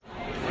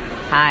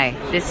Hi,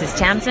 this is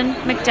Tamsin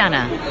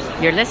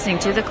McDonough. You're listening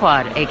to The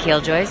Quad, a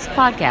Killjoys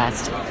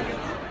podcast.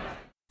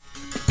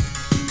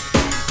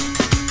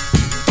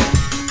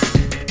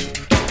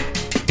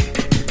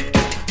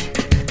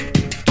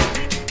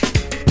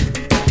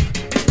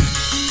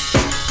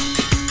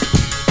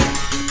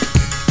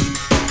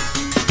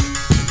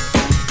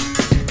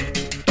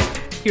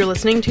 You're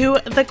listening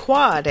to The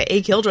Quad,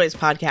 a Killjoys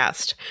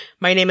podcast.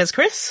 My name is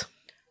Chris.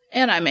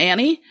 And I'm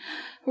Annie.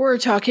 We're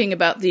talking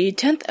about the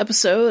 10th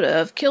episode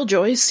of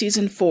Killjoys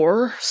Season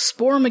 4,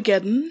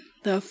 Sporemageddon,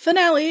 the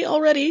finale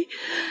already.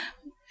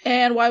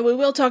 And while we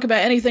will talk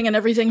about anything and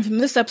everything from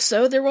this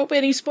episode, there won't be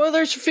any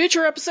spoilers for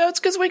future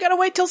episodes because we gotta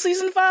wait till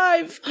Season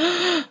 5.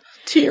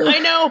 Tear. I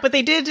know, but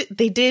they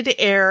did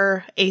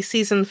air a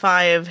Season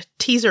 5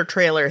 teaser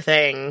trailer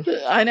thing.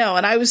 I know,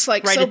 and I was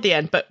like right at the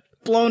end, but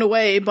blown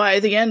away by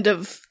the end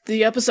of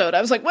the episode.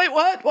 I was like, wait,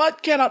 what?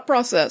 What? Cannot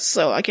process,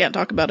 so I can't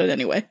talk about it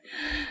anyway.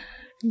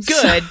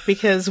 Good,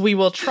 because we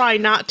will try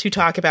not to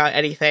talk about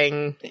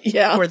anything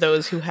for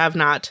those who have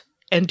not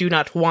and do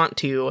not want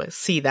to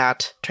see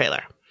that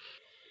trailer.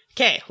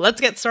 Okay, let's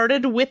get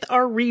started with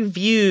our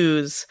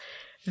reviews.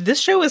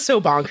 This show is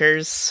so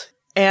bonkers,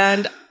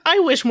 and I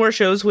wish more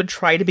shows would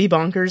try to be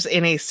bonkers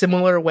in a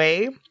similar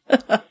way.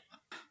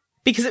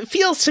 Because it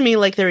feels to me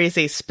like there is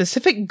a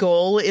specific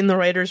goal in the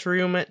writer's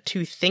room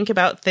to think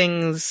about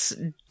things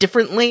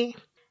differently,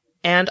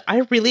 and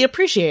I really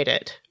appreciate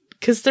it.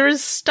 Because there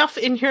is stuff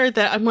in here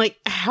that I'm like,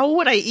 how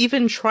would I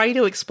even try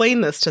to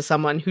explain this to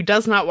someone who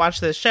does not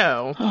watch this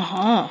show?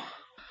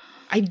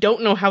 I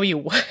don't know how you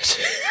would.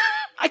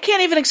 I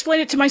can't even explain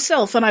it to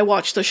myself when I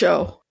watch the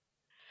show.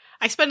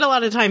 I spend a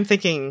lot of time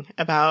thinking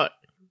about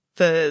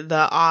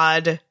the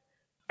odd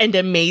and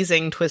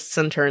amazing twists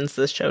and turns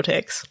this show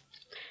takes.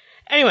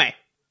 Anyway,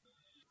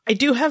 I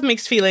do have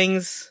mixed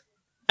feelings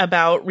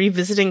about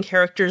revisiting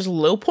characters'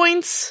 low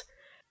points,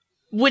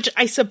 which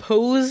I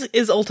suppose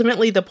is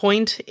ultimately the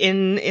point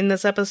in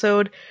this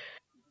episode.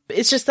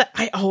 It's just that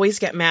I always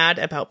get mad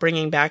about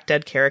bringing back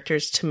dead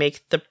characters to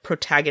make the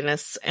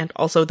protagonists and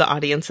also the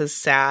audiences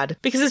sad,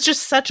 because it's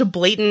just such a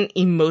blatant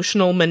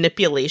emotional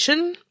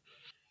manipulation.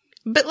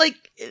 But, like,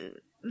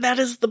 that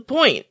is the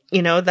point,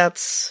 you know?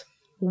 That's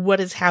what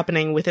is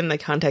happening within the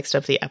context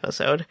of the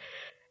episode.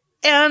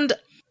 And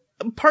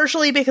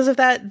partially because of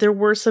that, there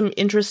were some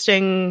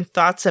interesting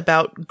thoughts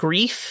about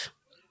grief,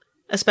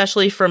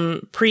 especially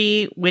from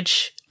Pri,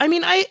 which, I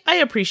mean, I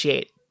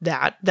appreciate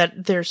that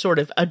they're sort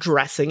of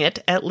addressing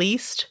it, at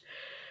least.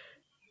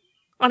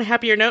 On a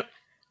happier note,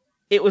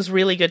 it was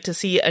really good to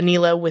see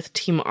Anila with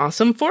Team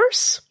Awesome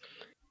Force,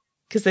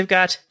 because they've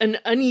got an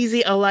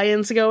uneasy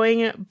alliance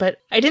going, but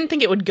I didn't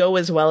think it would go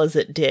as well as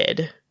it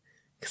did,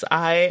 because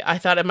I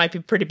thought it might be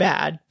pretty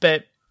bad,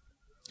 but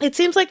it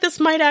seems like this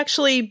might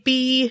actually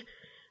be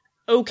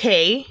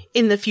okay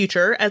in the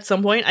future at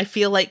some point. I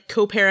feel like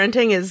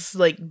co-parenting is,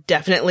 like,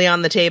 definitely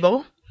on the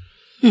table.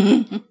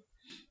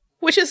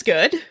 Which is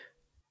good.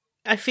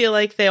 I feel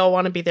like they all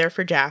want to be there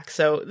for Jack,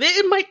 so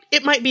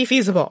it might be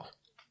feasible.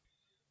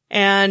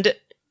 And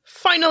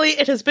finally,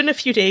 it has been a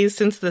few days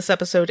since this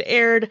episode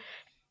aired,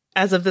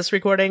 as of this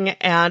recording,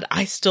 and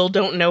I still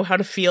don't know how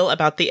to feel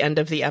about the end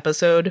of the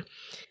episode.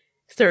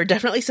 There are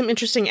definitely some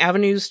interesting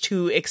avenues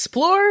to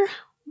explore,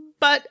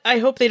 but I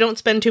hope they don't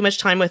spend too much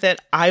time with it.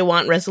 I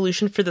want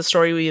resolution for the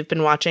story we've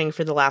been watching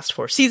for the last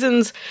 4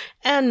 seasons,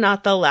 and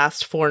not the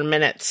last 4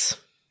 minutes.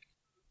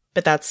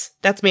 But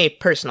that's me,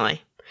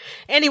 personally.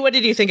 Annie, what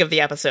did you think of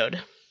the episode?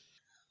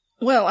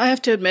 Well, I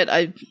have to admit,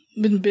 I've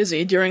been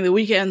busy during the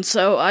weekend,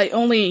 so I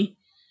only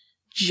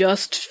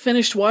just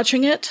finished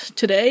watching it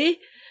today.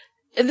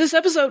 And this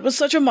episode was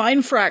such a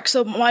mind frack,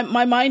 so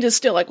my mind is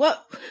still like,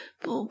 what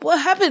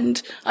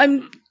happened?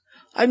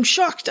 I'm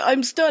shocked.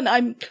 I'm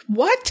stunned.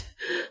 What?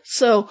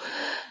 So,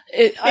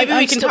 maybe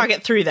we can talk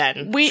it through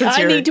then.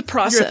 I need to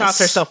process. Your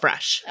thoughts are still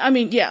fresh. I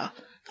mean, yeah.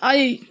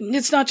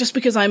 It's not just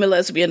because I'm a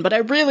lesbian, but I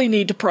really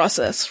need to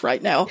process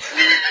right now.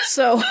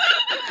 So,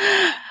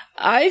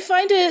 I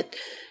find it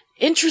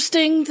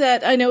interesting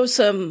that I know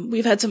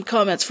we've had some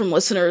comments from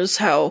listeners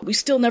how we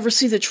still never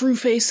see the true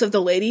face of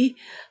the lady.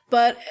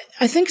 But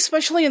I think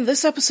especially in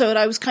this episode,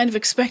 I was kind of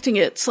expecting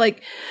it. It's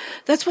like,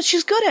 that's what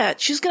she's good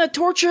at. She's going to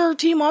torture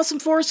Team Awesome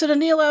Force and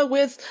Anila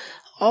with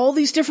all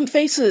these different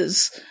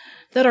faces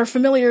that are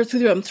familiar to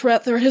them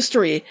throughout their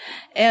history.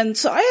 And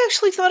so I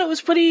actually thought it was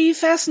pretty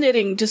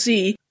fascinating to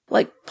see,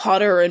 like,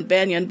 Potter and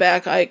Banyan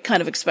back. I kind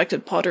of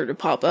expected Potter to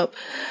pop up.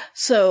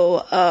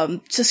 So,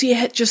 to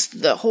see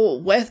just the whole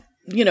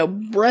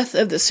breadth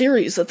of the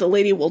series that the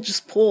lady will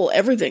just pull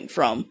everything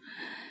from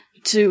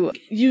to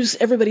use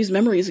everybody's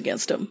memories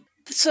against him.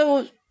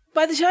 So,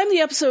 by the time the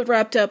episode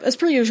wrapped up, as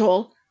per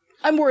usual,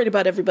 I'm worried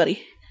about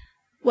everybody.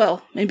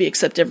 Well, maybe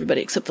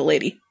everybody except the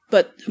lady,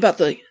 but about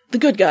the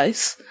good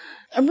guys.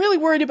 I'm really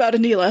worried about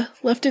Anila,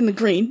 left in the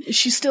green. Is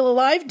she still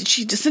alive? Did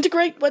she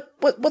disintegrate?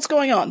 What's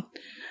going on?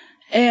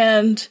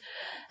 And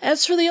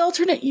as for the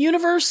alternate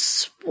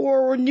universe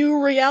or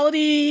new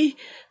reality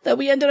that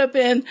we ended up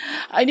in,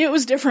 I knew it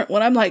was different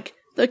when I'm like,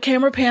 the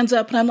camera pans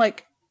up and I'm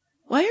like,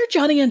 why are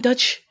Johnny and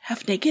Dutch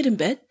half naked in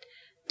bed?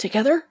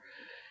 together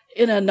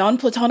in a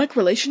non-platonic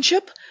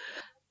relationship.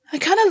 I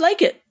kind of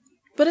like it,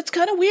 but it's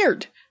kind of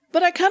weird.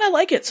 But I kind of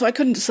like it, so I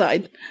couldn't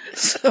decide.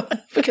 So,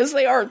 because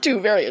they are two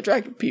very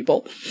attractive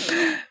people.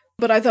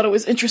 But I thought it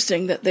was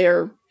interesting that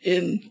they're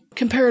in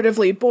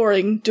comparatively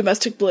boring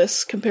domestic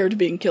bliss compared to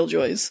being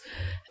killjoys.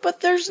 But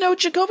there's no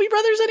Jacoby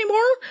brothers anymore?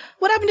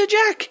 What happened to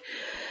Jack?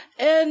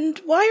 And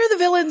why are the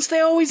villains,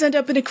 they always end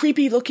up in a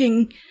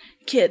creepy-looking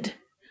kid?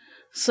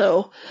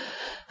 So,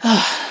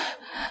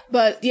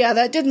 but yeah,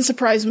 that didn't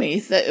surprise me,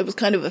 that it was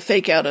kind of a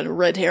fake-out and a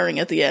red herring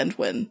at the end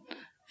when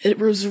it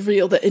was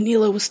revealed that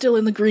Anila was still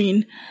in the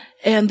green,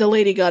 and the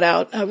lady got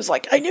out. I was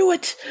like, I knew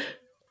it!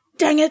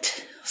 Dang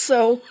it!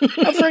 So,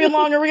 how friggin'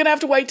 long are we gonna have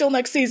to wait till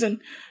next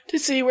season to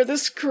see where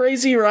this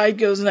crazy ride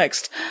goes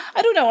next?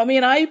 I don't know. I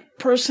mean, I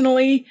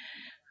personally,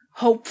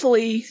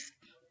 hopefully,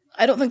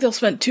 I don't think they'll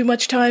spend too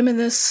much time in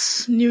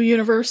this new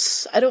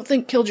universe. I don't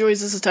think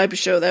Killjoys is the type of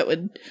show that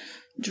would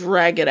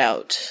drag it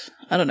out.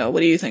 I don't know. What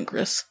do you think,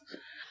 Chris?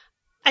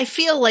 I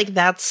feel like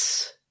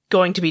that's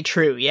going to be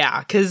true, yeah,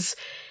 because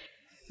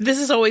this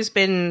has always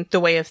been the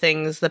way of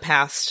things the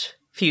past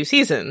few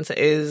seasons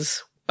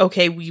is,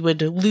 okay, we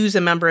would lose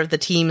a member of the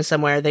team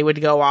somewhere, they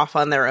would go off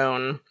on their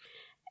own,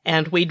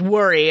 and we'd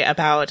worry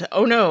about,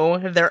 oh no,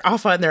 they're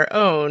off on their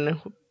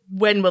own,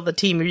 when will the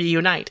team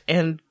reunite?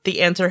 And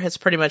the answer has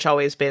pretty much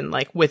always been,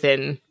 like,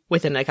 within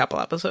a couple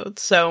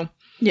episodes, so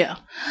yeah.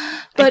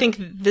 But I think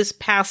this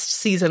past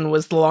season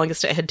was the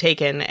longest it had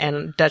taken,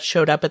 and Dutch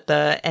showed up at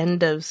the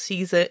end of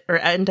season, or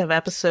end of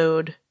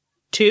episode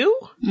 2?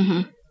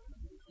 Mm-hmm.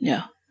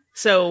 Yeah.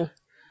 So,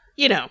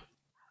 you know,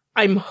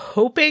 I'm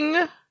hoping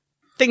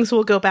things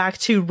will go back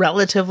to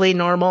relatively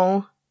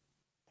normal,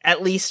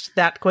 at least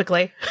that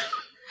quickly.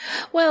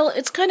 Well,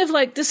 it's kind of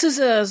like, this is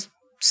a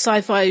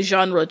sci-fi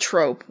genre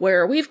trope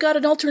where we've got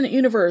an alternate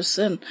universe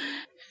and,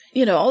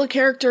 you know, all the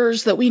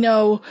characters that we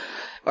know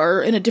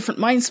are in a different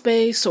mind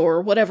space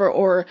or whatever,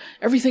 or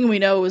everything we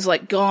know is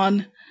like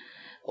gone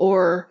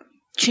or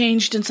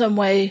changed in some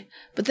way.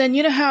 But then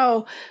you know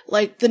how,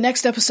 like, the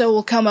next episode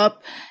will come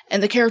up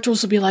and the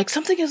characters will be like,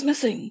 something is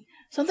missing,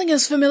 something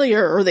is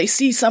familiar, or they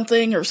see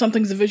something, or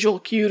something's a visual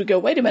cue to go,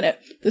 wait a minute,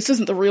 this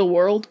isn't the real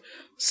world.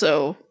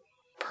 So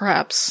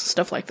perhaps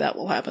stuff like that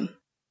will happen.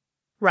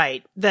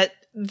 Right. That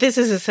this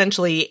is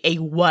essentially a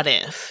what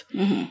if.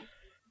 Mm-hmm.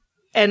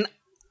 And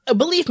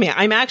believe me,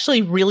 I'm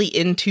actually really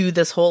into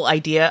this whole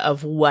idea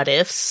of what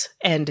ifs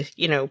and,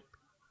 you know,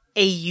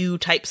 AU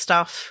type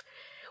stuff,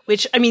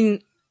 which, I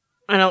mean,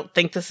 I don't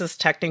think this is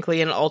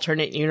technically an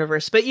alternate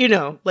universe, but, you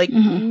know, like,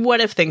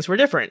 what if things were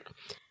different?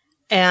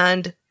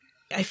 And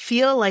I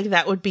feel like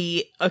that would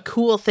be a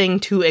cool thing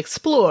to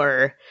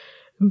explore,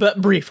 but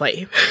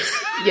briefly.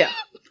 Yeah.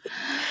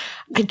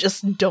 I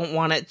just don't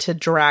want it to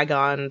drag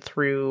on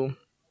through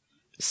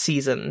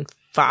season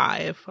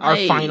 5, our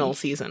final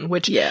season,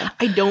 which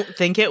I don't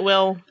think it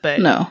will,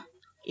 but, no,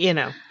 you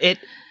know, it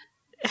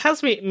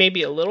has me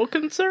maybe a little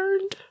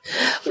concerned.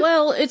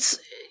 Well, it's,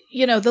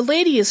 you know, the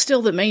lady is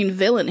still the main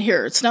villain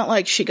here. It's not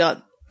like she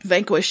got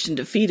vanquished and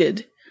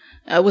defeated.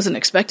 I wasn't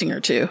expecting her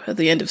to at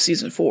the end of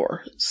season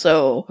 4.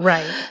 So,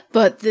 right.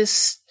 But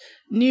this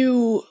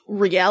new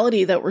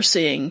reality that we're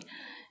seeing,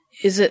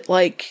 is it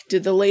like,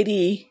 did the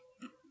lady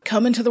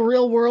come into the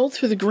real world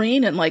through the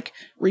green and, like,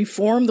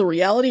 reform the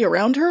reality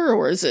around her?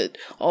 Or is it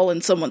all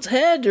in someone's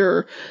head?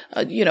 Or,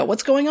 you know,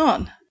 what's going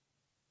on?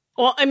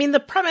 Well, I mean, the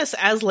premise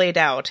as laid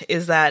out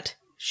is that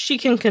she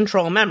can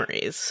control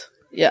memories.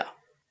 Yeah.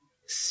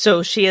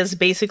 So she has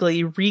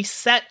basically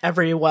reset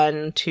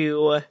everyone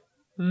to,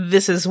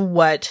 this is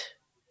what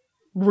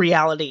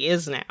reality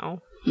is now.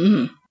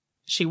 Mm-hmm.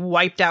 She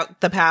wiped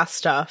out the past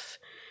stuff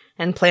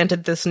and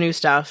planted this new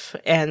stuff.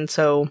 And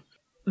so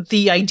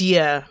the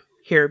idea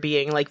here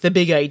being, like, the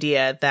big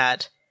idea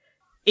that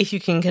if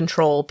you can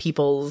control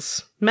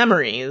people's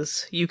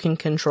memories, you can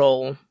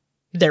control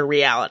their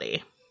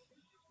reality.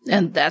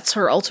 And that's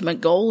her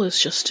ultimate goal, is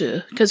just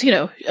to, because, you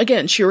know,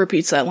 again, she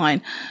repeats that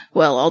line,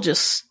 well, I'll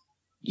just,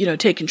 you know,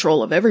 take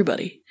control of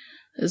everybody.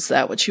 Is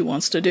that what she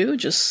wants to do?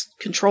 Just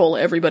control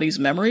everybody's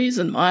memories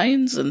and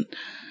minds and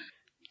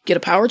get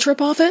a power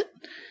trip off it?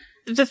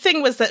 The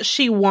thing was that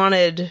she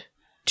wanted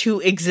to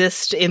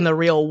exist in the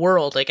real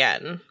world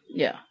again.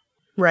 Yeah.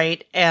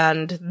 Right?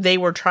 And they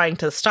were trying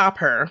to stop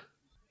her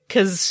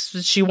because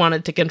she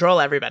wanted to control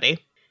everybody.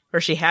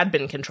 Or she had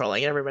been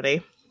controlling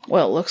everybody.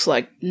 Well, it looks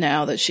like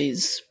now that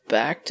she's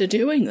back to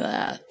doing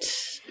that.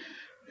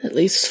 At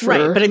least for...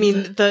 Right, but I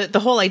mean,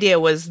 the whole idea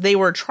was they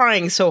were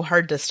trying so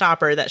hard to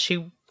stop her that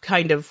she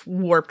kind of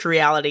warped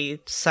reality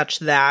such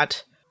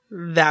that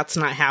that's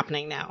not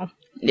happening now.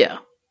 Yeah.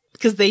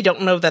 Because they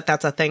don't know that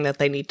that's a thing that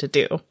they need to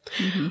do.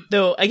 Mm-hmm.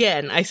 Though,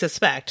 again, I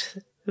suspect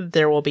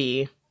there will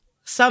be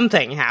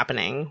something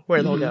happening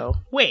where they'll go,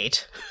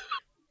 wait.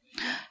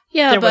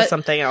 Yeah, there was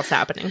something else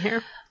happening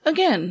here.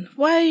 Again,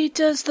 why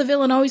does the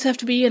villain always have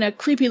to be in a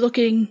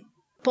creepy-looking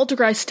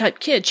poltergeist-type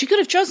kid? She could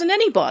have chosen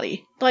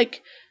anybody.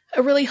 Like,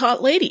 a really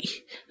hot lady,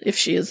 if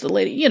she is the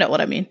lady. You know what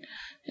I mean.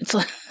 It's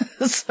like,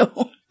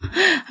 so,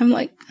 I'm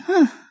like,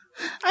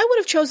 I would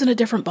have chosen a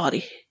different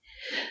body.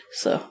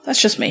 So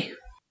that's just me.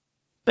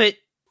 But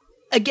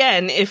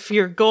again, if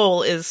your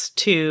goal is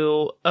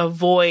to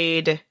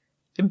avoid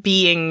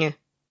being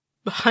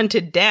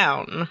hunted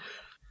down,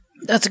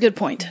 that's a good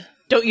point.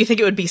 Don't you think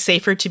it would be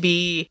safer to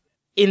be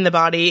in the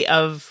body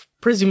of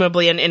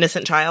presumably an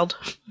innocent child?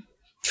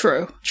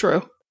 True.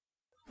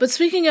 But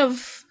speaking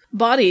of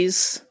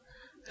bodies,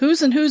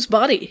 who's in whose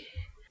body?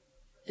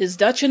 Is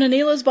Dutch in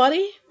Anila's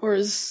body? Or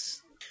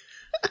is...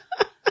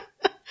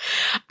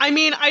 I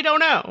mean, I don't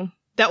know.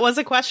 That was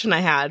a question I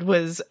had,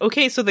 was,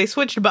 okay, so they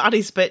switched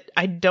bodies, but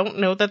I don't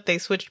know that they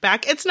switched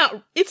back. It's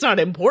not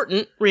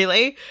important,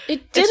 really.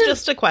 It's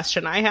just a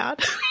question I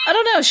had. I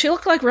don't know. She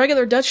looked like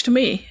regular Dutch to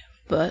me.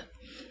 But,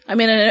 I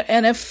mean,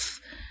 and if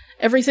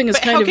everything is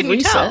kind of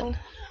reset...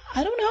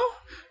 I don't know.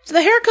 It's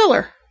the hair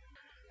color.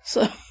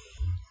 So...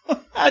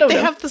 But they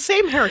have the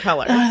same hair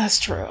color. That's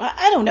true.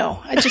 I don't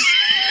know. I just...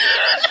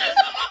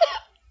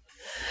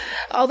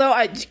 Although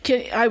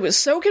I was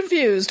so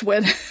confused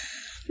when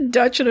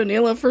Dutch and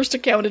Anila first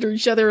encountered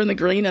each other in the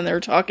green and they're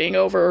talking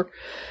over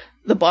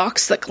the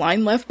box that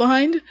Klein left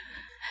behind.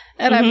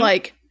 And I'm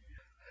like...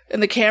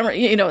 And the camera,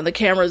 and the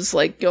camera's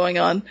like going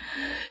on,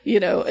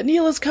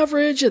 Anila's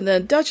coverage and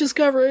then Dutch's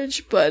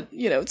coverage, but,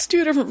 it's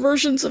two different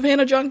versions of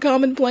Hannah John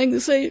Common playing the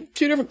same,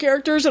 two different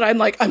characters, and I'm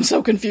like, I'm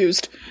so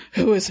confused.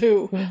 Who is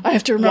who? I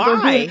have to remember.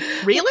 Why?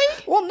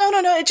 Really? Well, no.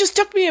 It just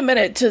took me a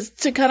minute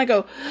to kind of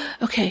go,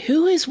 okay,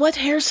 who is what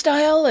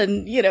hairstyle?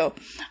 And,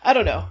 I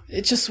don't know.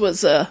 It just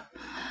was,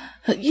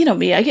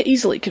 me, I get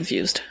easily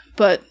confused,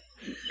 but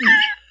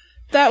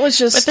that was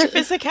just. But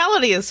their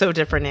physicality is so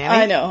different,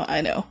 Annie.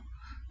 I know.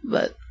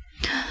 But.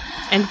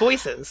 And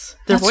voices.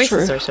 Their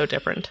voices are so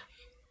different.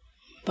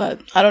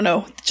 But I don't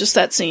know. Just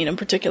that scene in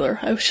particular.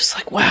 I was just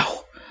like,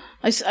 wow.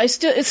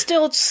 It's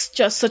still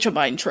just such a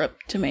mind trip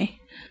to me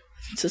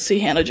to see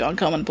Hannah John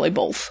Common play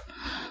both.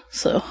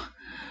 So.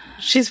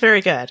 She's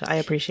very good. I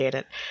appreciate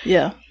it.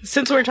 Yeah.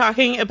 Since we're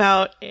talking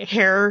about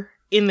hair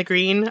in the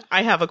green,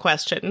 I have a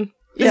question.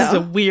 This is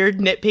a weird,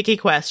 nitpicky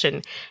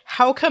question.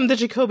 How come the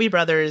Jacoby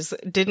brothers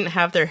didn't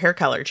have their hair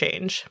color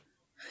change?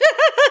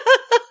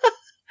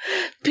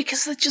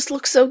 Because it just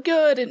looks so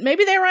good, and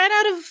maybe they ran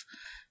out of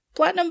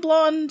platinum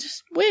blonde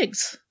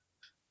wigs.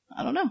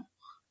 I don't know.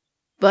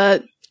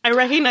 But I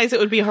recognize it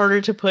would be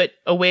harder to put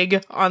a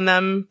wig on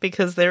them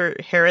because their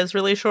hair is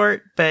really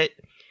short, but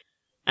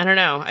I don't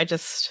know.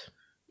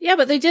 Yeah,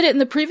 but they did it in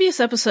the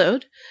previous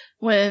episode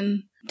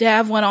when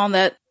Dav went on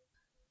that,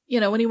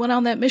 when he went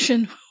on that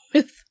mission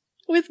with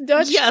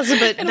Dutch. Yes,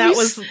 but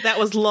that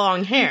was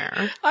long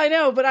hair. I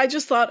know, but I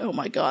just thought, oh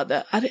my god,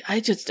 I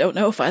just don't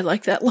know if I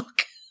like that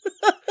look.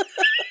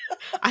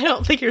 I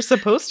don't think you're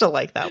supposed to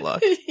like that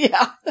look.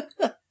 Yeah.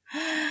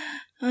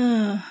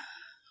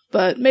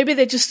 But maybe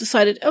they just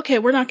decided, okay,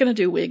 we're not going to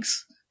do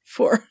wigs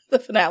for the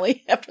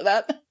finale after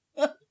that.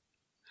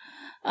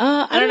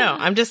 I don't know.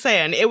 I'm just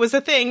saying. It was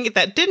a thing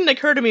that didn't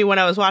occur to me when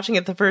I was watching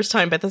it the first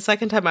time, but the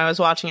second time I was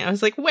watching it, I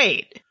was like,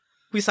 wait.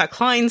 We saw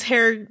Klein's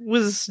hair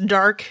was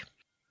dark.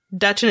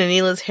 Dutch and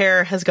Anila's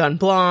hair has gone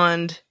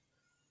blonde.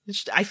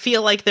 I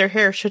feel like their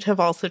hair should have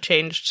also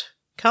changed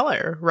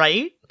color,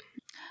 right?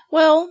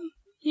 Well,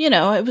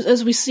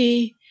 as we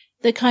see,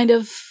 they kind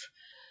of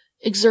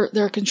exert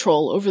their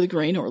control over the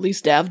green, or at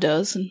least Dav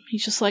does, and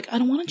he's just like, I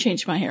don't want to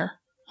change my hair.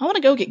 I want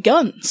to go get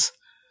guns.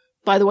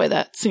 By the way,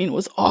 that scene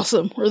was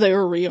awesome, where they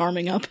were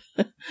rearming up.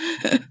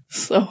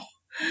 So,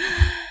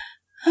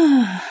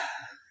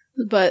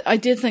 but I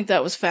did think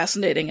that was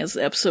fascinating as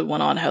the episode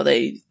went on, how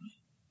they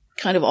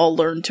kind of all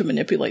learned to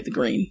manipulate the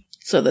green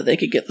so that they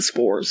could get the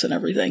spores and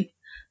everything.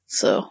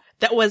 So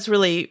that was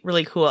really,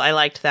 really cool. I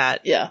liked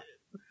that. Yeah.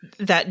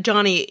 That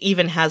Johnny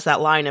even has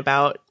that line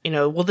about,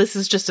 well, this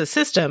is just a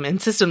system,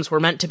 and systems were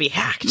meant to be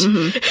hacked.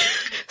 Mm-hmm.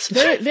 So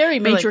very, very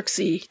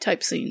Matrix-y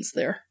type scenes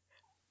there.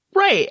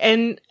 Right.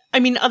 And I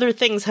mean, other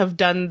things have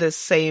done this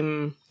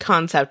same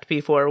concept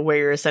before, where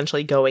you're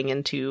essentially going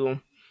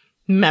into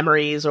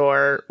memories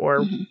or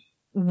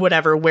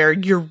whatever, where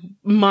your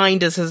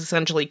mind is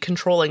essentially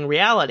controlling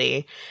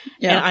reality.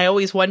 Yeah. And I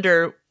always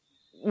wonder,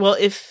 well,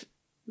 if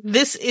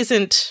this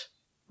isn't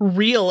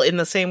real in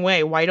the same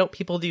way, why don't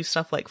people do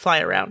stuff like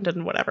fly around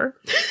and whatever?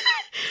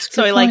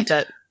 So I like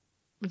that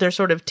they're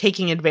sort of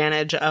taking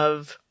advantage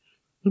of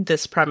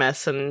this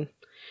premise, and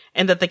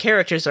that the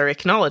characters are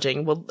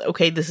acknowledging, well,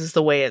 okay, this is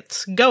the way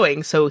it's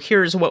going, so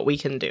here's what we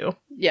can do.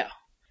 Yeah.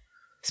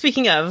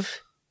 Speaking of,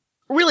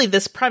 really,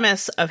 this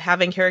premise of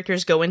having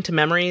characters go into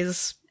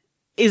memories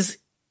is,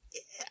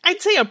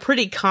 I'd say, a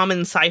pretty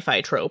common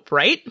sci-fi trope,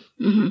 right?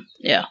 Mm-hmm.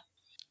 Yeah.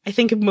 I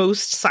think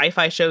most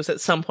sci-fi shows at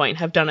some point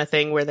have done a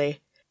thing where they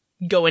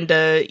go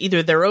into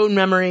either their own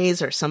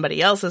memories or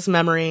somebody else's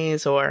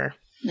memories, or...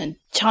 And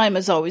time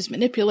is always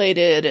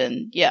manipulated,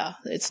 and yeah,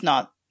 it's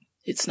not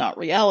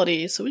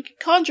reality, so we can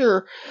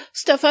conjure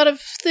stuff out of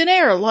thin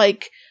air,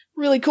 like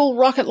really cool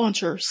rocket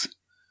launchers.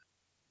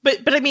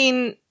 But I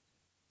mean,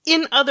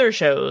 in other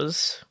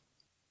shows,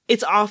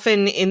 it's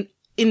often in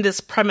this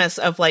premise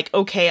of like,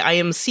 okay, I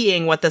am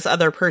seeing what this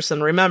other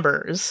person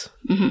remembers,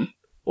 mm-hmm.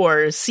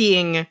 or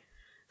seeing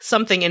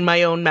something in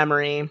my own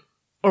memory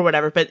or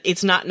whatever, but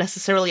it's not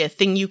necessarily a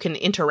thing you can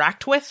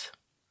interact with.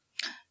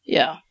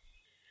 Yeah.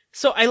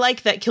 So I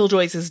like that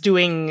Killjoys is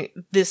doing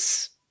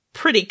this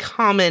pretty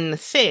common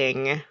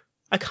thing,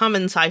 a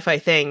common sci-fi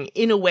thing,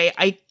 in a way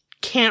I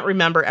can't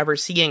remember ever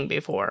seeing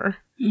before.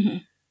 Mm-hmm.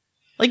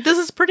 Like, this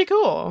is pretty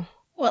cool.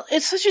 Well,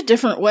 it's such a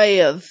different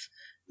way of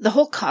the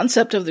whole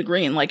concept of the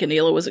green, like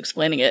Anila was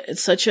explaining it.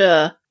 It's such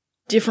a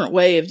different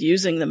way of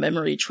using the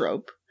memory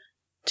trope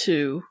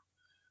to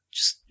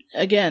just,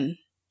 again,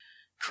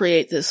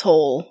 create this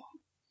whole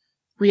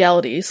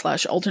reality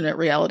 / alternate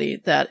reality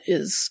that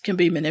can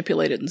be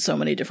manipulated in so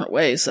many different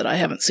ways that I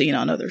haven't seen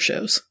on other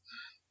shows.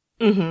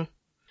 Mm-hmm.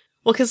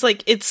 Well, because,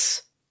 like,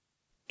 it's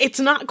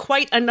not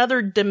quite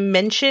another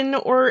dimension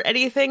or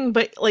anything,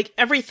 but, like,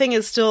 everything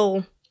is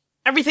still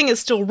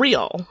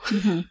real,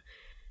 mm-hmm.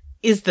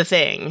 is the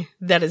thing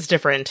that is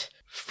different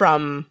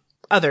from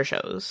other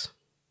shows.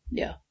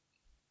 Yeah.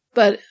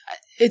 But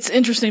it's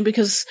interesting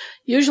because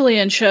usually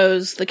in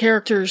shows, the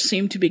characters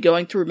seem to be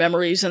going through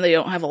memories and they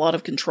don't have a lot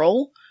of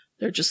control.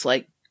 They're just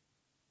like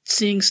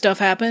seeing stuff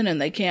happen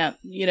and they can't,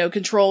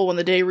 control when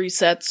the day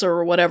resets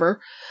or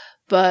whatever.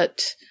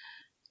 But,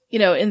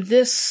 in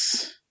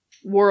this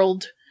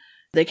world,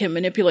 they can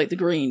manipulate the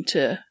green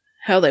to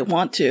how they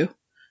want to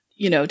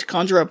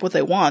conjure up what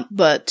they want,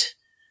 but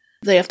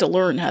they have to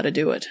learn how to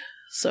do it.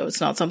 So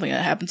it's not something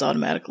that happens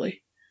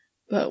automatically.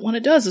 But when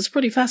it does, it's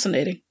pretty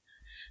fascinating.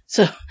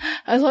 So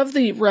I love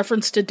the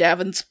reference to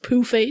Davin's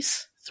poo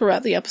face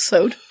throughout the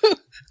episode.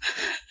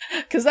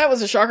 Because that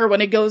was a shocker when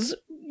he goes,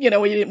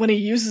 when he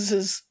uses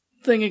his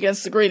thing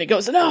against the green, it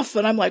goes, enough!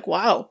 And I'm like,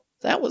 wow,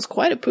 that was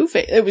quite a poo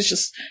face. It was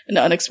just an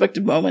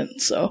unexpected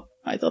moment, so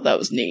I thought that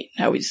was neat,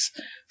 how he's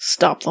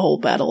stopped the whole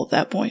battle at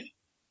that point.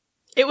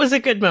 It was a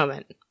good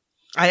moment.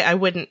 I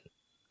wouldn't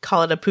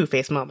call it a poo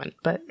face moment,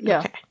 but yeah.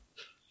 Okay.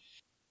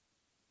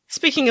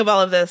 Speaking of all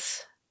of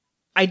this,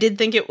 I did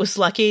think it was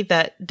lucky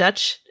that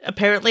Dutch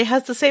apparently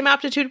has the same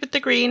aptitude with the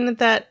green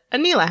that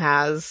Anila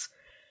has.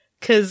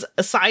 Because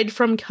aside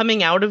from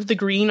coming out of the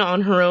green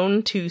on her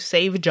own to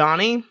save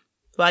Johnny,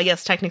 well, I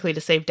guess technically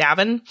to save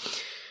Davin,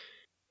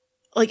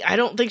 like, I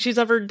don't think she's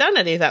ever done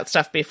any of that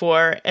stuff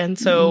before. And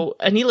so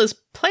Anila's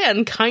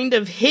plan kind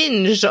of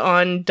hinged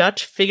on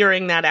Dutch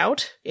figuring that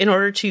out in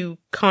order to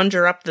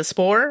conjure up the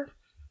spore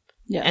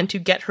and to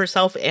get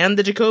herself and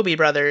the Jacobi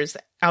brothers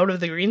out of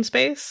the green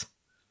space.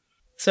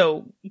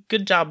 So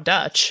good job,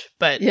 Dutch.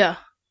 But yeah,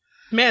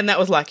 man, that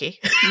was lucky.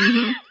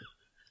 Mm-hmm.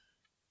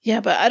 Yeah,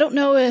 but I don't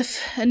know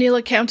if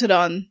Anila counted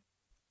on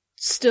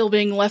still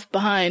being left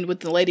behind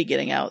with the lady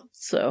getting out,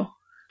 so.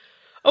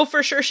 Oh,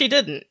 for sure she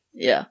didn't.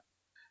 Yeah.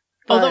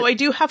 Although I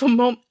do have a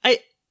moment,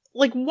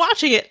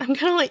 watching it, I'm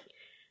kind of like,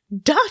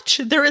 Dutch,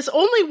 there is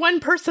only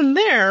one person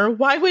there.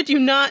 Why would you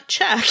not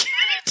check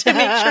to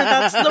make sure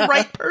that's the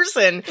right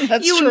person?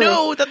 That's you true.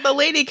 know that the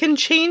lady can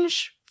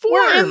change form.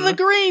 We're in the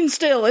green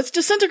still. It's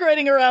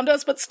disintegrating around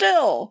us, but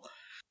still.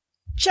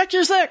 Check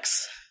your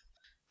 6.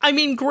 I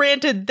mean,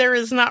 granted, there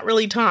is not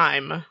really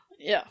time.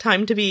 Yeah.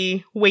 Time to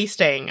be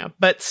wasting,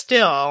 but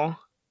still.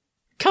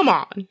 Come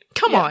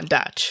on,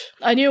 Dutch.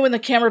 I knew when the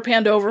camera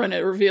panned over and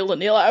it revealed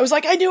Anila. I was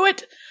like, I knew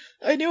it!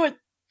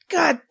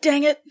 God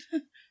dang it.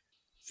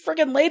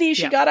 Friggin' lady,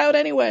 she got out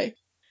anyway.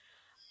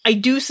 I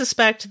do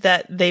suspect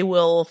that they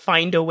will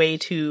find a way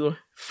to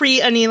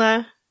free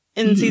Anila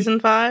in season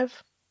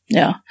 5.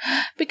 Yeah.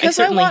 Because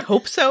I certainly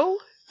hope so.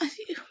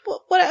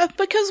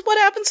 Because what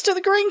happens to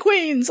the Green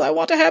Queens? I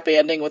want a happy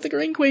ending with the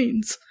Green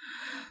Queens.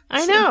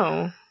 I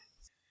know.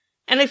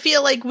 And I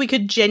feel like we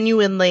could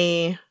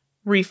genuinely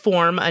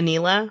reform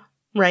Anila,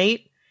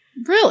 right?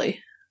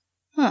 Really?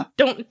 Huh.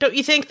 Don't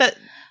you think that?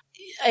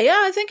 Yeah,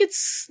 I think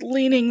it's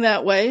leaning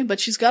that way, but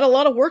she's got a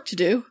lot of work to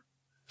do.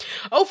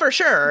 Oh, for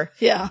sure.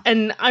 Yeah.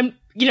 And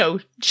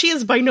she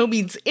is by no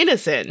means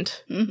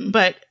innocent,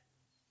 but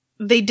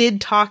they did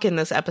talk in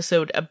this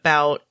episode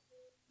about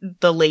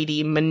the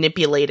lady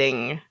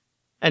manipulating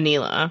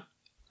Anila.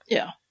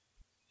 Yeah.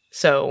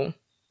 So,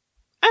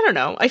 I don't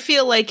know. I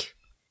feel like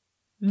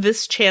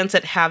this chance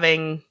at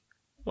having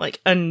like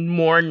a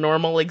more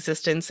normal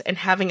existence and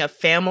having a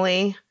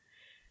family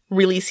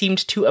really seemed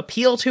to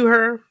appeal to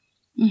her.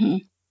 Mm-hmm.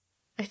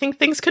 I think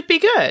things could be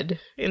good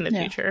in the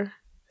future.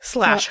 /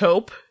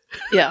 hope.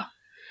 Yeah.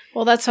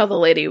 Well, that's how the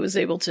lady was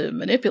able to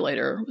manipulate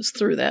her, was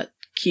through that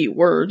key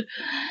word.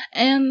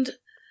 And...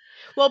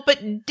 Well,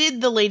 but did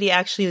the lady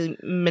actually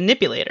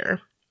manipulate her?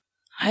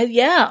 I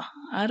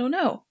don't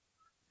know.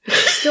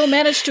 Still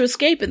managed to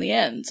escape in the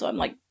end, so I'm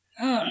like,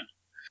 yeah.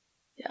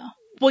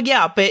 Well,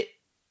 yeah, but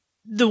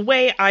the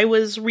way I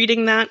was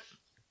reading that,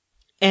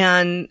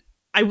 and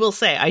I will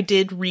say, I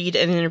did read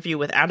an interview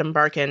with Adam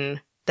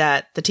Barkin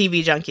that the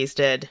TV Junkies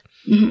did,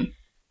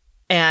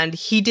 and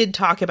he did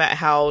talk about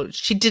how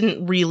she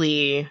didn't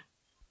really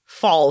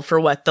fall for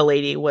what the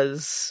lady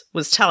was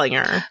telling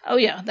her. Oh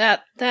yeah,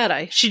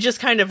 that She just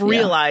kind of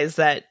realized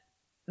that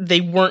they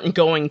weren't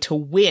going to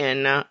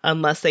win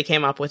unless they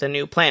came up with a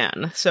new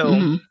plan.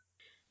 So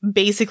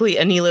basically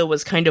Anila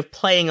was kind of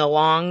playing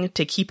along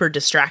to keep her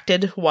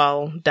distracted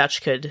while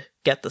Dutch could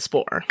get the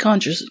spore.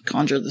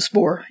 Conjure the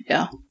spore,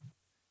 yeah.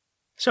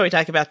 Shall we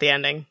talk about the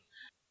ending?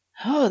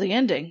 Oh, the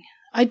ending.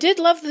 I did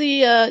love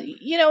the,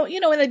 you know,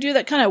 when they do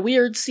that kind of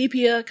weird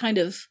sepia kind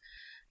of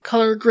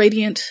color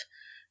gradient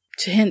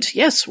to hint,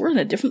 yes, we're in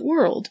a different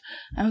world.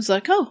 I was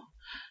like, oh,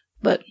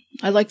 but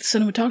I like the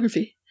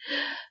cinematography.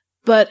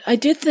 But I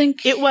did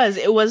think... It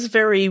was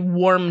very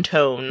warm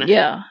tone.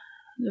 Yeah.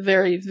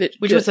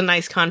 Which was a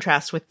nice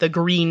contrast with the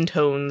green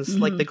tones,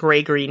 like the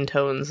gray-green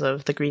tones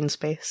of the green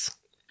space.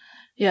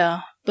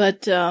 Yeah,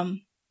 but,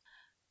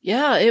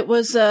 yeah, it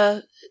was,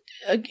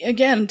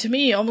 again, to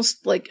me,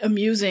 almost, like,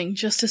 amusing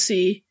just to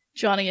see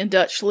Johnny and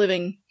Dutch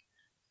living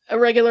a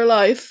regular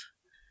life.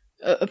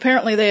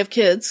 Apparently they have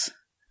kids,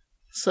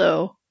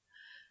 so...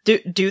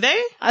 Do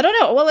they? I don't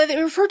know. Well,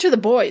 they refer to the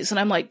boys, and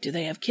I'm like, do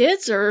they have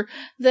kids? Or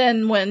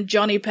then when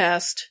Johnny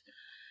passed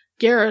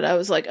Garrett, I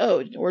was like,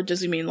 oh, or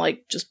does he mean,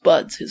 like, just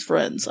buds, his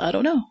friends? I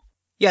don't know.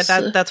 Yeah,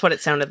 that's what it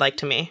sounded like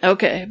to me.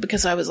 Okay,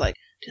 because I was like,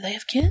 do they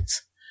have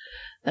kids?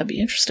 That'd be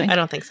interesting. I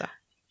don't think so.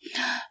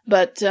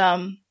 But,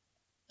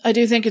 I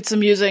do think it's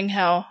amusing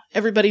how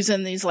everybody's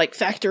in these, like,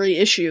 factory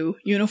issue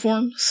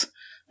uniforms.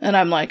 And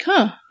I'm like,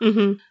 huh.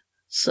 Mm-hmm.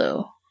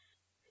 So...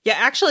 Yeah,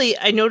 actually,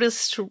 I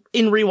noticed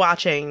in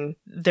rewatching,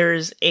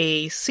 there's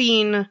a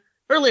scene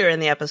earlier in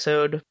the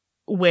episode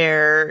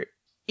where,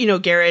 you know,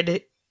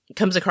 Garrett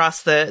comes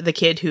across the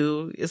kid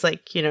who is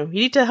like, you know, you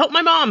need to help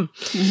my mom.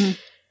 Mm-hmm.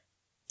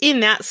 In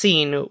that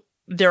scene,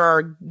 there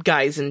are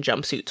guys in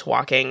jumpsuits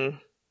walking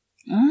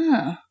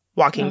down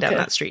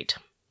that street.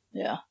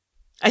 Yeah.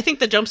 I think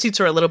the jumpsuits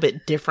are a little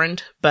bit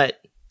different, but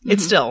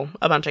it's still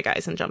a bunch of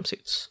guys in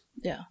jumpsuits.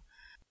 Yeah.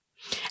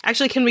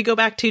 Actually, can we go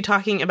back to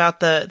talking about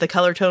the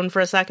color tone for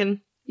a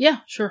second? Yeah,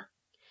 sure.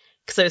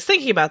 Because I was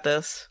thinking about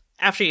this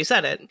after you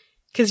said it.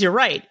 Because you're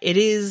right. It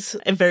is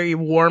a very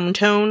warm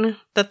tone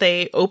that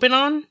they open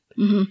on.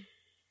 Mm-hmm.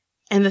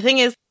 And the thing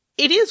is,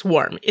 it is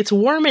warm. It's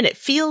warm and it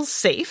feels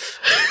safe.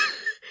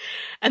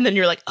 And then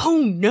you're like, oh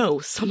no,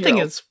 something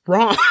is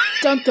wrong.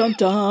 Dun, dun,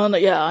 dun.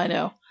 Yeah, I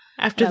know.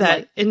 After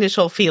that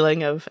initial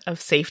feeling of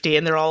safety,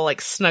 and they're all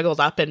like snuggled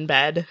up in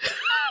bed.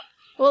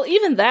 Well,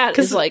 even that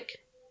is like...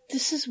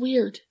 This is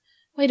weird.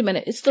 Wait a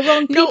minute. It's the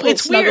wrong people. No,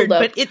 it's weird,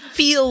 but it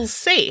feels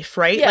safe,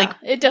 right? Yeah, like,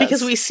 it does.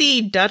 Because we see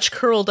Dutch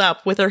curled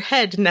up with her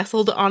head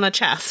nestled on a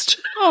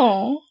chest.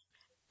 Oh.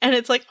 And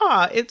it's like,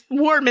 it's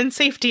warm and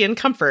safety and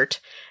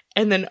comfort.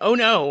 And then, oh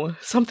no,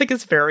 something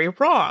is very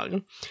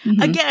wrong.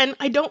 Mm-hmm. Again,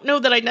 I don't know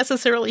that I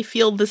necessarily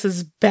feel this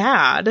is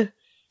bad.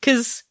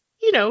 Because,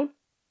 you know,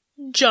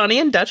 Johnny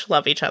and Dutch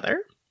love each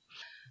other.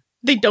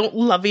 They don't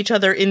love each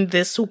other in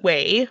this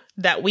way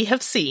that we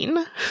have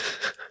seen.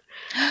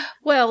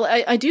 Well,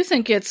 I do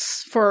think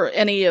it's for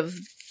any of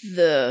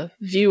the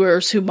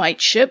viewers who might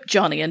ship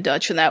Johnny and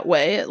Dutch in that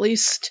way. At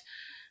least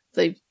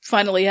they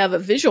finally have a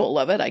visual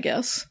of it, I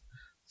guess.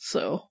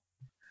 So.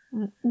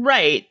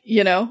 Right.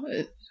 You know?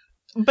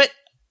 But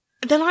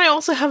then I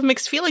also have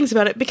mixed feelings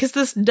about it because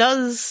this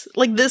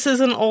is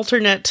an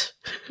alternate.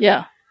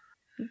 Yeah.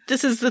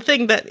 This is the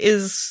thing that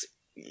is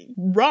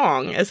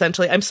wrong,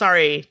 essentially. I'm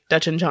sorry,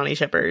 Dutch and Johnny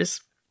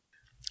shippers.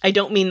 I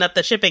don't mean that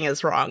the shipping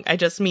is wrong. I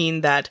just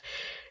mean that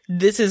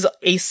this is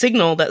a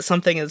signal that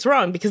something is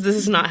wrong because this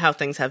is not how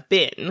things have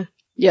been.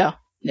 Yeah,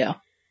 yeah.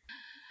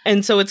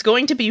 And so it's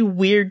going to be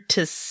weird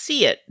to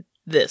see it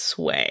this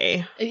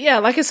way. Yeah,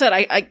 like I said,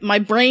 I my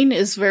brain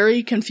is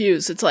very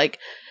confused. It's like,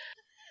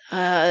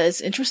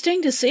 it's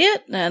interesting to see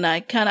it, and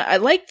I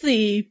like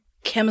the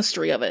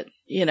chemistry of it,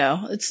 you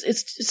know? It's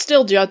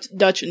still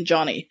Dutch and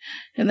Johnny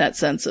in that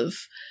sense of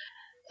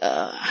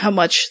how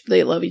much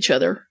they love each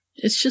other.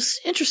 It's just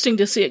interesting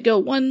to see it go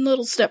one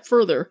little step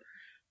further.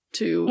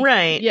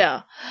 Right.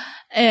 Yeah.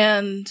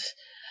 And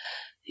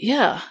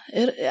yeah,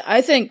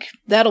 I think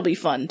that'll be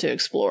fun to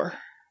explore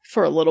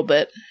for a little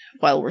bit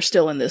while we're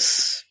still in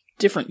this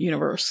different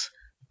universe.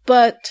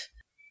 But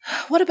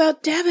what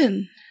about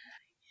Davin?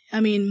 I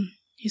mean,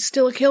 he's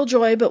still a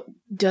killjoy, but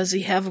does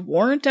he have a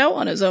warrant out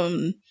on his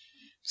own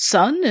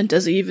son? And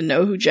does he even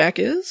know who Jack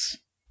is?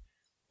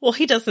 Well,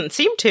 he doesn't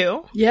seem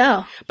to.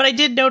 Yeah. But I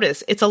did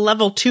notice it's a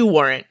level 2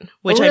 warrant,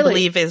 which I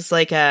believe is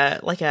like an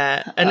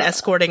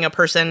escorting a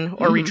person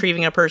or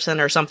retrieving a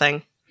person or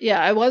something.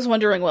 Yeah, I was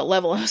wondering what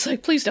level. I was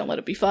like, please don't let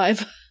it be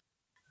 5.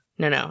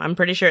 No, I'm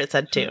pretty sure it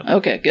said 2.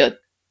 Okay, good.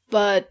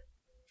 But,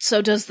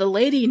 so does the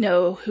lady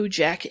know who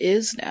Jack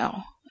is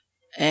now?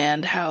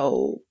 And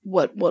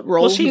what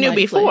role she knew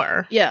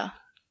before. Play? Yeah.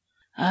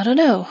 I don't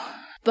know.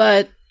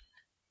 But...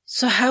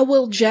 So how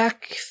will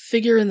Jack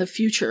figure in the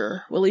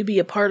future? Will he be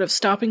a part of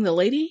stopping the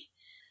lady?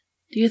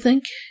 Do you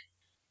think?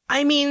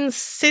 I mean,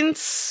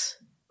 since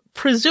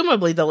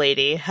presumably the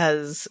lady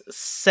has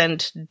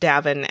sent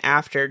Davin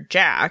after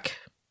Jack,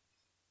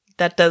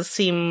 that does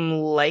seem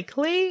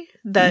likely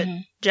that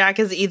Jack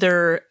is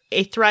either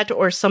a threat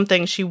or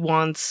something she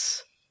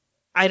wants.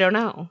 I don't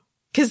know.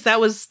 Because that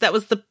was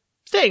the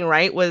thing,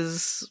 right?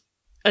 Was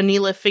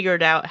Anila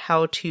figured out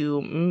how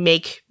to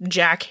make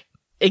Jack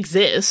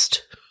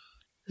exist.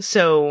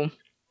 So,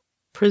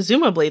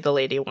 presumably the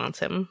lady wants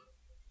him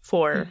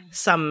for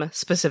some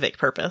specific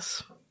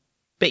purpose.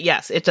 But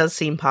yes, it does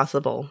seem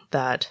possible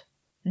that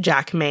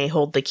Jack may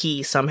hold the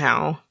key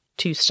somehow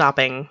to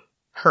stopping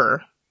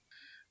her.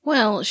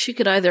 Well, she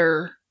could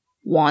either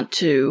want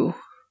to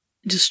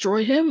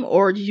destroy him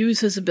or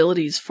use his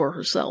abilities for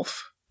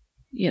herself.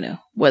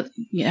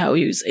 How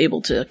he was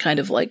able to kind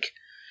of like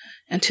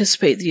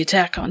anticipate the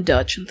attack on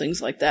Dutch and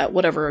things like that.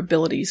 Whatever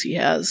abilities he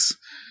has,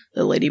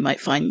 the lady might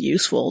find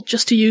useful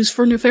just to use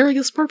for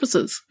nefarious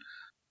purposes.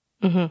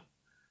 Mm-hmm.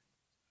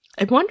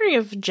 I'm wondering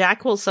if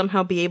Jack will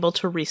somehow be able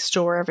to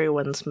restore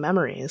everyone's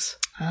memories.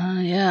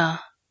 Yeah.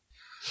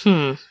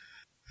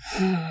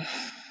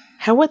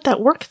 How would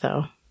that work,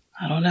 though?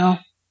 I don't know.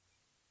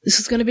 This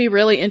is going to be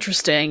really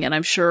interesting, and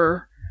I'm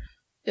sure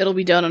it'll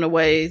be done in a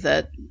way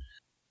that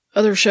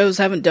other shows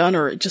haven't done,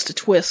 or just a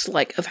twist,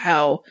 like, of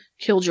how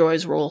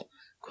Killjoys will,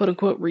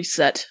 quote-unquote,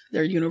 reset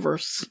their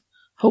universe,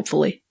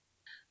 hopefully.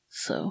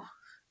 So,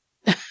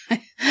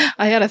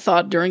 I had a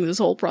thought during this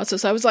whole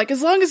process. I was like,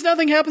 as long as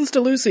nothing happens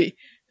to Lucy,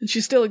 and she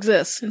still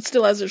exists, and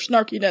still has her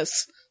snarkiness,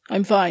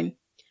 I'm fine.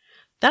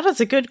 That is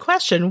a good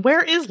question.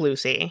 Where is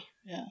Lucy?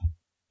 Yeah.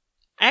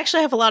 I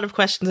actually have a lot of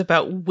questions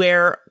about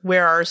where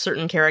are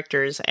certain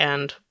characters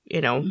and,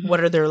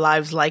 what are their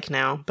lives like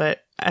now, but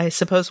I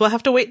suppose we'll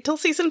have to wait until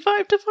season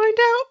 5 to find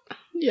out.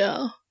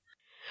 Yeah.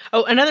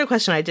 Oh, another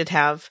question I did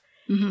have.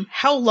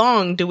 How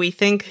long do we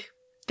think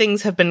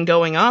things have been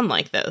going on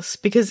like this?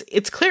 Because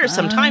it's clear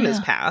some time has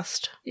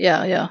passed.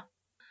 Yeah.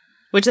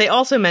 Which they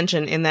also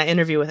mention in that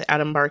interview with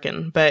Adam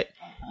Barkin, but,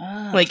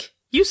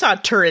 you saw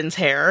Turin's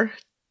hair.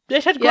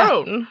 It had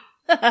grown.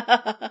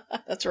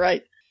 That's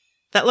right.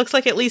 That looks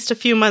like at least a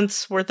few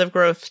months worth of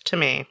growth to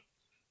me.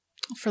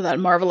 For that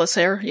marvelous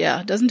hair? Yeah,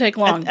 it doesn't take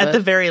long. At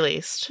the very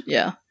least.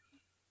 Yeah.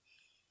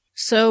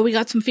 So we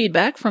got some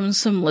feedback from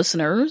some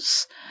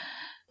listeners.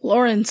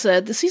 Lauren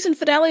said, the season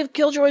finale of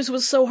Killjoys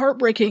was so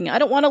heartbreaking. I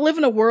don't want to live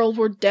in a world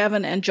where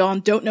Davin and John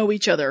don't know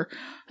each other.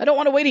 I don't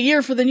want to wait a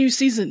year for the new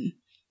season.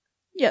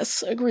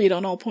 Yes, agreed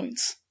on all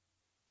points.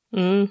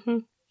 Mm-hmm.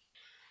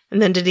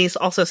 And then Denise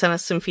also sent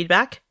us some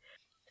feedback.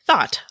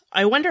 Thought,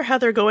 I wonder how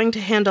they're going to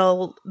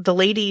handle the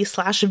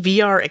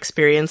lady/VR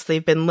experience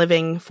they've been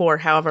living for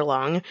however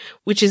long,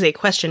 which is a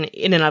question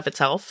in and of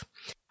itself.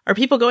 Are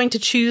people going to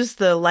choose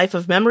the life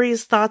of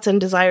memories, thoughts, and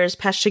desires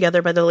patched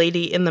together by the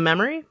lady in the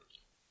memory?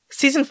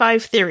 Season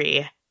 5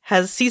 theory.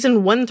 Has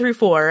season 1 through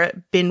 4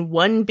 been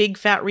one big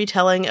fat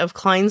retelling of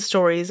Klein's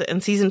stories,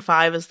 and season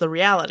 5 is the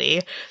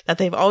reality, that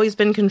they've always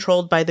been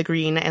controlled by the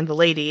Green and the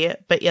lady,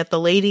 but yet the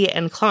lady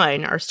and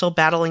Klein are still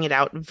battling it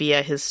out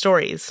via his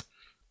stories?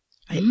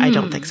 I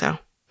don't think so.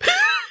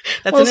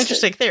 That's an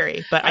interesting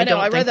theory, but I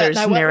don't think there's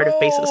narrative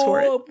basis for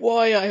it. Oh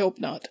boy, I hope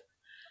not.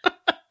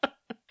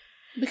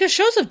 Because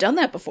shows have done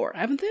that before,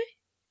 haven't they?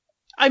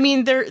 I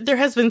mean, there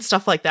has been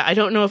stuff like that. I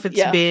don't know if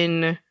it's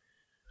been,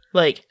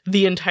 like,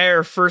 the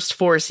entire first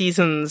 4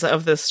 seasons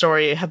of this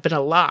story have been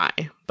a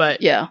lie,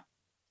 but yeah,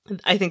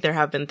 I think there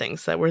have been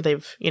things where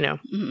they've,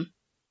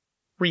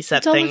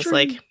 reset things,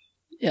 like...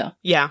 Yeah.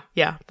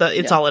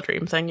 It's all a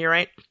dream thing, you're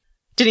right.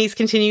 Denise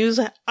continues,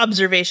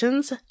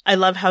 observations. I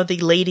love how the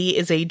lady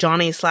is a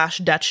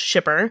Johnny/Dutch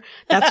shipper.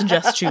 That's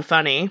just too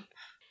funny.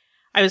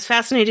 I was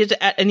fascinated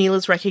at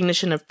Anila's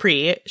recognition of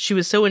Pri. She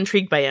was so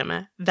intrigued by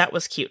him. That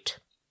was cute.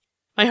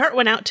 My heart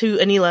went out to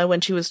Anila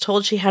when she was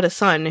told she had a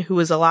son who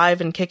was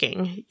alive and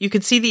kicking. You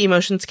could see the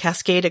emotions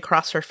cascade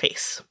across her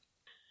face.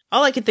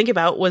 All I could think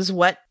about was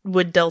what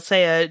would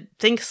Dulcea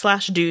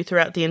think/do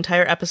throughout the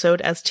entire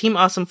episode as Team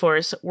Awesome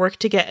Force worked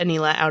to get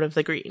Anila out of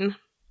the Green.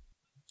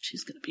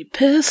 She's gonna be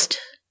pissed.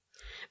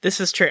 This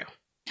is true.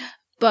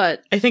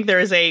 But I think there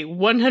is a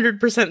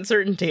 100%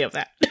 certainty of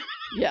that.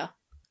 Yeah.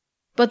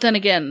 But then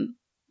again,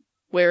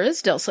 where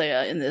is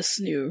Dulcea in this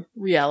new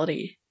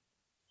reality?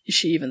 Is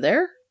she even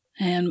there?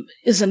 And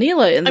is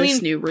Anila in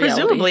this new reality?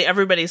 Presumably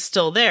everybody's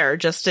still there,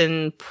 just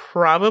in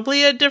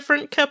probably a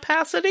different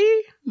capacity?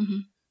 Mm-hmm.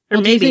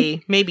 Or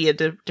maybe a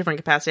different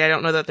capacity. I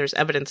don't know that there's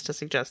evidence to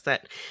suggest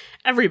that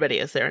everybody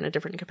is there in a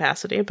different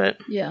capacity, but...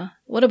 Yeah.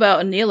 What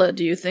about Anila?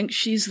 Do you think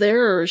she's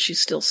there, or is she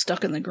still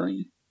stuck in the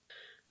Green?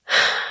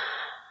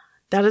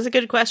 That is a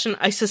good question.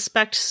 I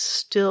suspect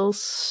still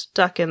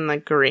stuck in the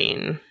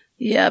Green.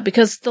 Yeah,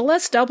 because the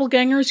less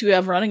doppelgangers you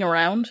have running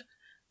around,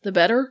 the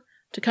better.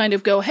 To kind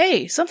of go,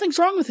 hey, something's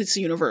wrong with this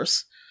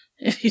universe.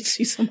 If you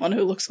see someone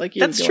who looks like you.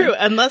 That's true,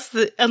 unless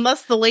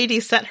the lady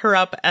set her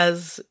up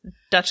as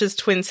Dutch's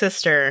twin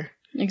sister.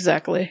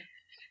 Exactly.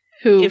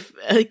 Who? If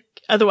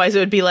otherwise it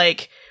would be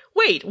like,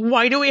 wait,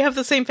 why do we have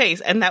the same face?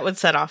 And that would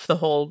set off the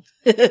whole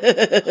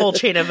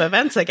chain of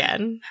events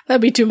again.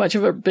 That'd be too much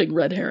of a big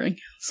red herring.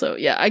 So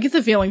yeah, I get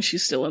the feeling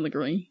she's still in the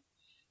Green.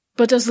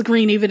 But does the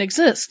Green even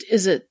exist?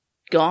 Is it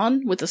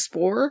gone with the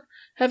spore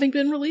having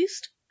been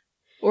released?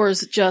 Or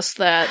is it just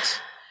that...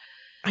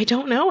 I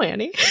don't know,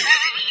 Annie.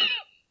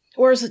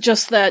 Or is it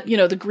just that,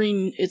 the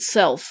Green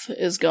itself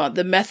is gone?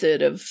 The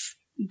method of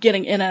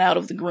getting in and out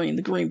of the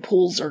Green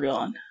pools are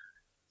gone.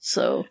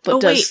 So,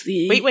 but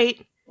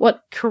Wait.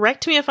 What?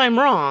 Correct me if I'm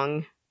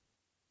wrong.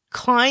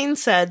 Klein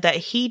said that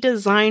he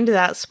designed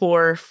that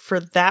spore for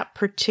that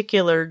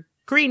particular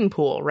Green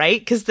pool, right?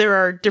 Because there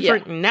are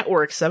different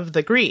networks of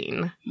the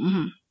Green.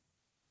 Mm-hmm.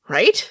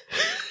 Right?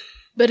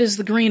 But is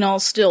the green all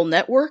still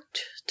networked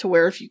to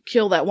where if you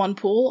kill that one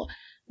pool,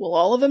 will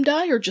all of them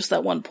die or just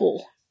that one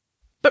pool?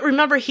 But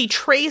remember, he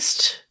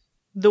traced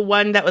the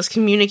one that was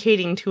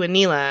communicating to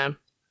Anila.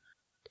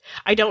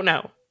 I don't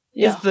know.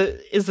 Yeah.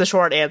 Is the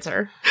short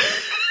answer.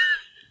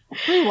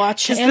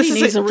 Rewatch. Andy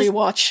needs a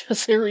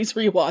series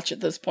rewatch at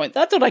this point.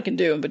 That's what I can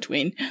do in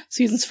between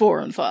seasons 4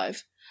 and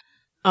 5.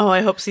 Oh,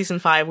 I hope season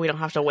 5 we don't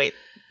have to wait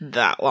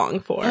that long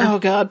for. Oh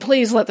god,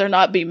 please let there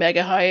not be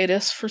mega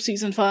hiatus for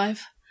season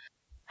 5.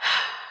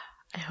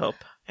 I hope.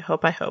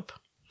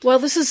 Well,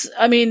 this is,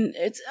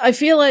 I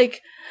feel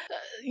like,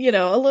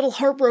 a little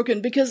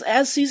heartbroken because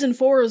as season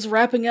 4 is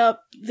wrapping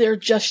up, they're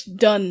just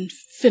done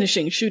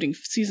finishing shooting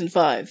season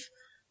 5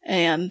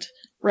 and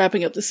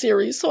wrapping up the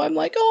series. So I'm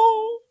like,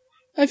 oh,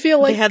 I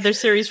feel like they had their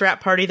series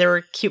wrap party. There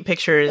were cute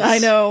pictures. I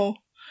know.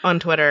 On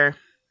Twitter.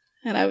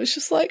 And I was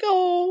just like,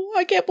 oh,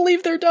 I can't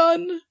believe they're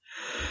done.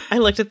 I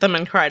looked at them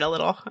and cried a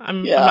little.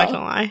 I'm not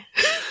gonna lie.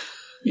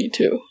 Me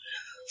too.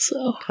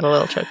 So got a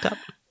little choked up.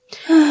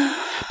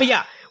 But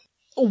yeah,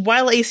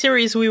 while a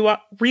series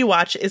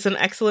rewatch is an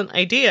excellent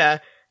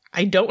idea,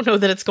 I don't know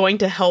that it's going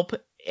to help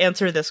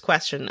answer this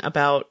question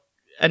about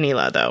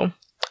Anila, though.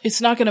 It's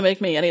not going to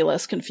make me any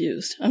less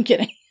confused. I'm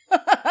kidding.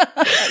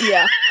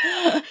 Yeah.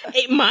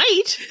 It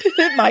might.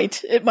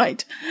 It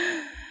might.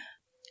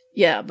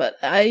 Yeah, but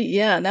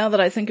now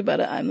that I think about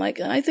it, I'm like,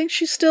 I think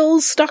she's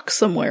still stuck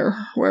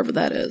somewhere, wherever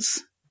that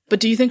is. But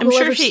do you think I'm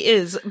sure she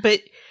is,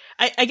 but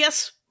I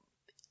guess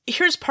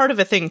here's part of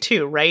a thing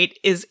too, right?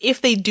 Is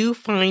if they do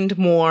find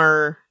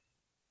more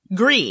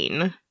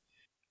green,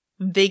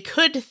 they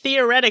could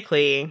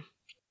theoretically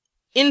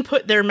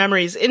input their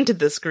memories into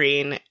this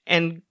green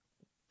and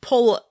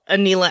pull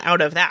Anila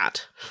out of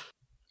that.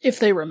 If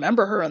they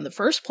remember her in the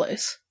first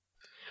place.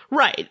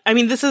 Right. I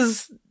mean, this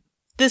is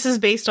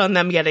based on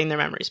them getting their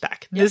memories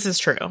back. Yep. This is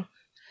true.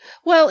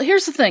 Well,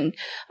 here's the thing.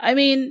 I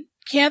mean,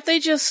 can't they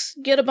just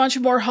get a bunch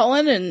of more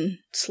Hullen and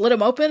slit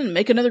them open and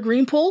make another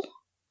green pool?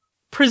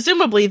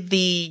 Presumably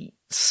the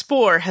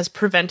spore has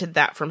prevented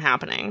that from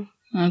happening.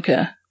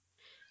 Okay.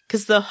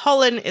 Because the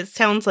Hullen, it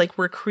sounds like,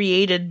 were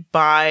created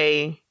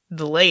by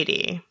the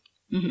lady.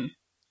 Mm-hmm.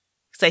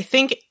 Because I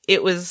think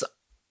it was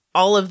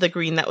all of the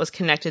green that was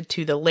connected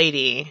to the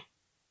lady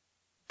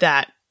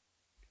that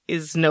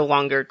is no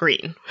longer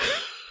green.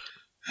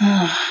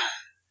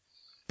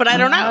 But I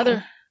don't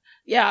know.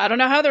 I don't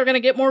know how they're going to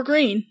get more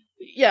green.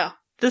 Yeah.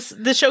 This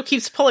show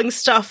keeps pulling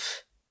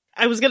stuff,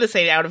 I was going to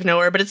say out of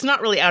nowhere, but it's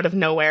not really out of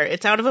nowhere.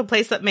 It's out of a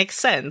place that makes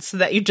sense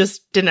that you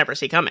just didn't ever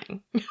see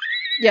coming.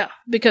 Yeah,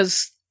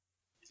 because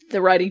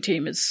the writing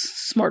team is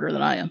smarter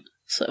than I am,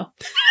 so.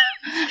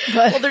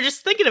 But, well, they're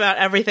just thinking about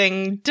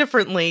everything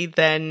differently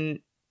than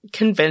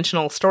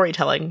conventional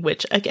storytelling,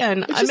 which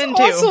again, I'm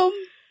into. Awesome.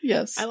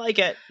 Yes. I like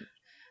it.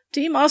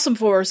 Team Awesome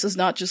Force is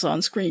not just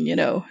on screen,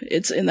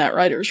 it's in that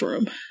writer's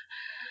room.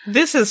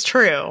 This is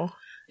true.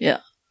 Yeah.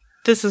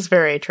 This is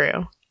very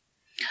true.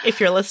 If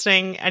you're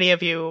listening, any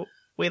of you,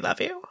 we love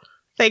you.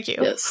 Thank you.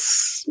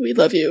 Yes, we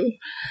love you.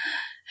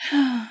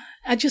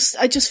 I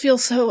just feel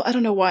so, I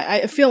don't know why,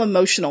 I feel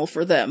emotional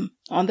for them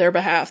on their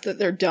behalf that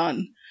they're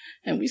done.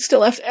 And we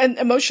still have to, and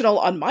emotional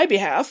on my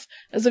behalf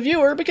as a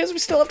viewer because we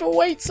still have to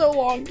wait so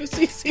long to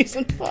see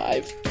season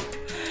 5.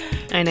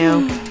 I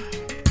know.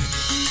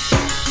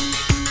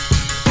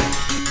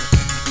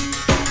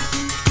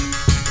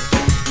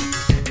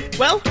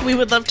 Well, we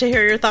would love to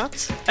hear your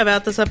thoughts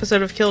about this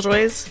episode of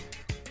Killjoys.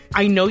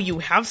 I know you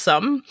have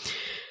some.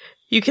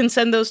 You can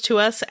send those to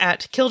us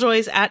at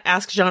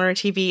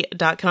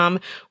killjoys@askgenretv.com.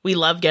 We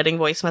love getting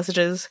voice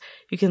messages.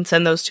 You can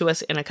send those to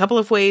us in a couple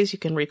of ways. You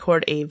can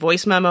record a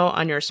voice memo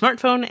on your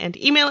smartphone and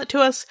email it to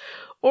us,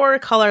 or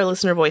call our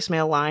listener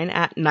voicemail line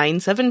at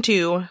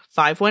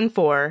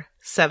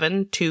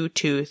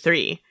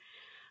 972-514-7223.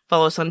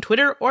 Follow us on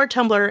Twitter or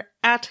Tumblr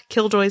at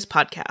Killjoys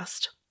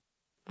Podcast.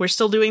 We're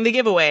still doing the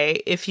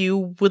giveaway. If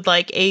you would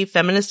like a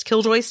feminist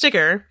Killjoy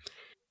sticker,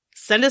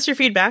 send us your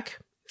feedback.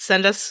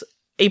 Send us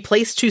a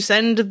place to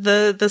send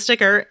the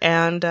sticker,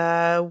 and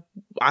I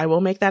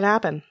will make that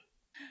happen.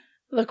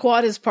 The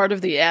Quad is part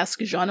of the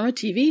Ask Genre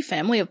TV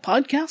family of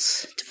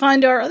podcasts. To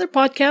find our other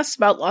podcasts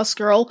about Lost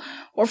Girl,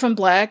 Orphan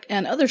Black,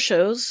 and other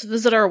shows,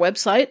 visit our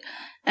website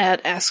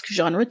at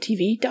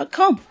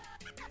askgenretv.com.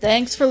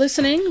 Thanks for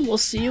listening. We'll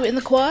see you in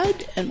the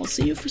Quad, and we'll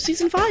see you for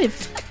season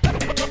 5.